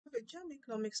JAMB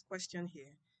economics question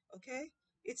here. Okay,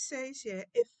 it says here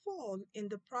a fall in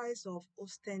the price of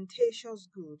ostentatious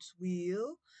goods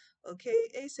will, okay,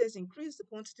 A says increase the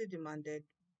quantity demanded,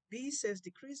 B says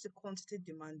decrease the quantity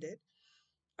demanded,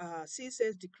 C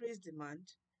says decrease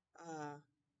demand,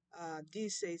 uh, D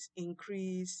says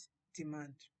increase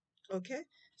demand. Okay,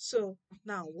 so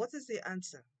now what is the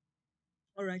answer?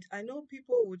 All right, I know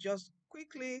people will just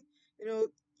quickly, you know,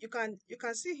 you can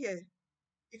see here,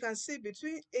 you can see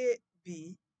between A,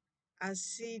 B, and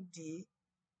C, D,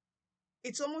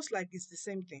 it's almost like it's the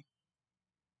same thing.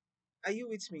 Are you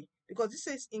with me? Because this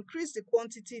says increase the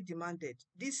quantity demanded.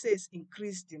 This says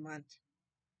increase demand.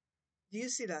 Do you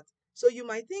see that? So you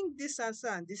might think this answer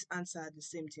and this answer are the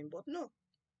same thing, but no.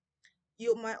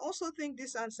 You might also think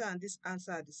this answer and this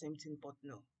answer are the same thing, but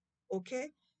no. Okay?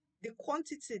 The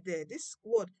quantity there, this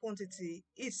word quantity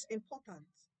is important.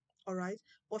 All right.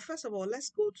 But first of all, let's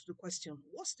go to the question.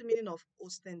 What's the meaning of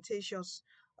ostentatious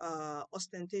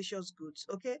goods?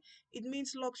 Okay. It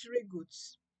means luxury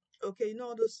goods. Okay, you know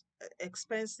all those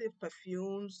expensive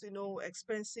perfumes,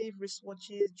 expensive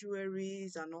wristwatches,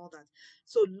 jewelries, and all that.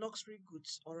 So luxury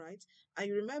goods, all right. And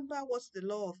you remember what's the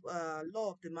law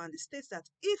of demand? It states that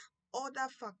if other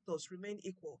factors remain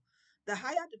equal, the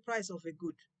higher the price of a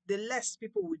good, the less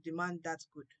people will demand that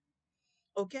good.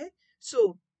 Okay,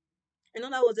 so in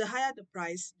other words, the higher the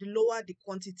price, the lower the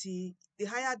quantity, the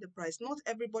higher the price. Not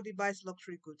everybody buys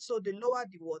luxury goods. So the lower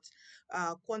the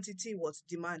quantity, what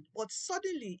demand. But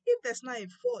suddenly, if there's not a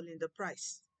fall in the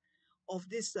price of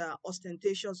this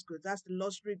ostentatious goods, that's the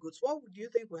luxury goods, what would you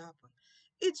think will happen?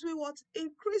 It will what?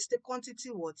 Increase the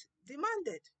quantity what?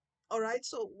 Demanded. All right.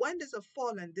 So when there's a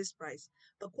fall in this price,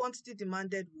 the quantity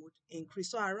demanded would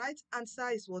increase. So our right answer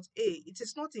is what? A. It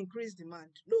is not increased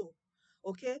demand. No.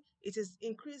 Okay. It is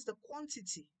increase the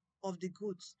quantity of the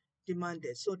goods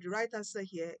demanded. So the right answer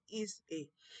here is A.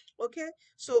 Okay.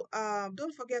 So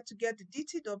don't forget to get the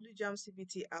DTW JAMB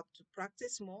CBT app to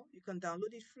practice more. You can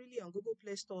download it freely on Google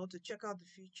Play Store to check out the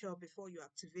feature before you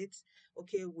activate.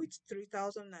 Okay, with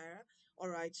 3,000 naira. All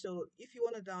right. So if you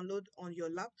want to download on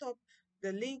your laptop,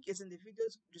 the link is in the video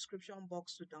description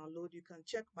box to download. You can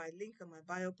check my link on my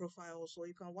bio profile also.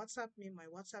 You can WhatsApp me. My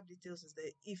WhatsApp details is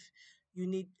there if you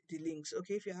need the links.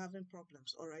 Okay, if you're having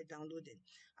problems, all right, download it.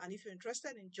 And if you're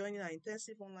interested in joining our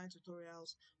intensive online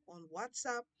tutorials on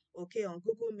WhatsApp, okay, on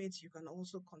Google Meet, you can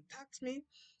also contact me.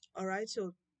 All right, so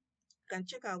you can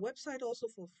check our website also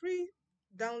for free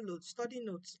download study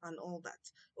notes and all that.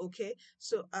 Okay,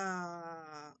 so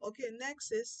okay,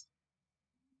 next is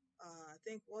I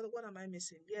think what am I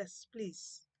missing? Yes,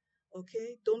 please.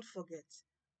 Okay, don't forget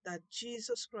that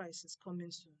Jesus Christ is coming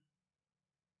soon.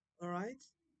 All right,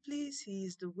 please, he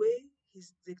is the way,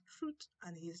 he's the truth,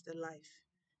 and he is the life.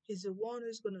 He's the one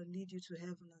who's going to lead you to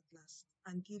heaven at last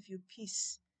and give you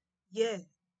peace, yeah,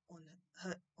 on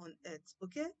on earth.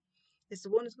 Okay, it's the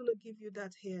one who's going to give you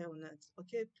that here on earth.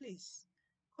 Okay, please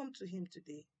come to him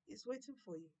today. He's waiting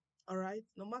for you. All right,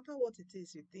 no matter what it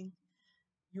is you think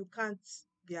you can't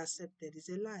be accepted, it's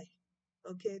a lie.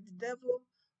 Okay, the devil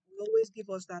will always give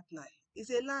us that lie. It's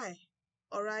a lie.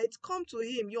 All right, come to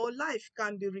him. Your life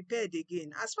can be repaired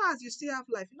again. As far as you still have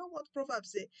life, you know what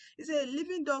Proverbs say? It says a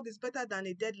living dog is better than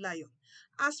a dead lion.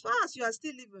 As far as you are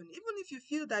still living, even if you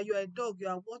feel that you are a dog, you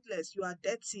are worthless, you are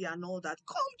dirty and all that,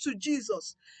 come to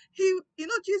Jesus.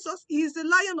 Jesus, he is the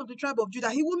lion of the tribe of Judah.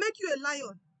 He will make you a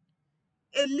lion,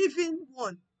 a living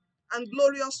one and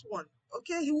glorious one.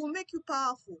 Okay, he will make you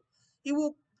powerful. He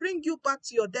will bring you back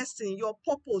to your destiny, your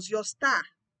purpose, your star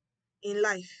in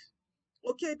life.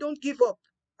 Okay, don't give up.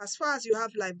 As far as you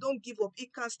have life, don't give up.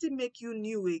 It can still make you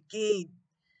new again.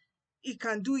 He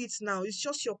can do it now. It's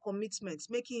just your commitment,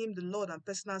 making him the Lord and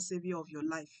personal savior of your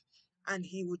life. And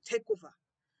he will take over.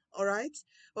 All right?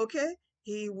 Okay?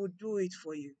 He will do it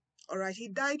for you. All right? He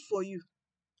died for you.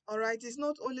 All right? It's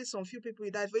not only some few people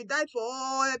he died for. He died for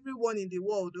everyone in the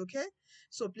world. Okay?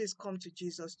 So please come to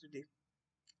Jesus today.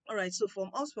 All right, so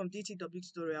from us from DTW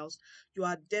Tutorials, you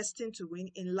are destined to win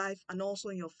in life and also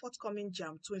in your forthcoming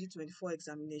JAMB 2024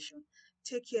 examination.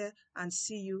 Take care and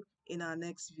see you in our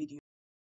next video.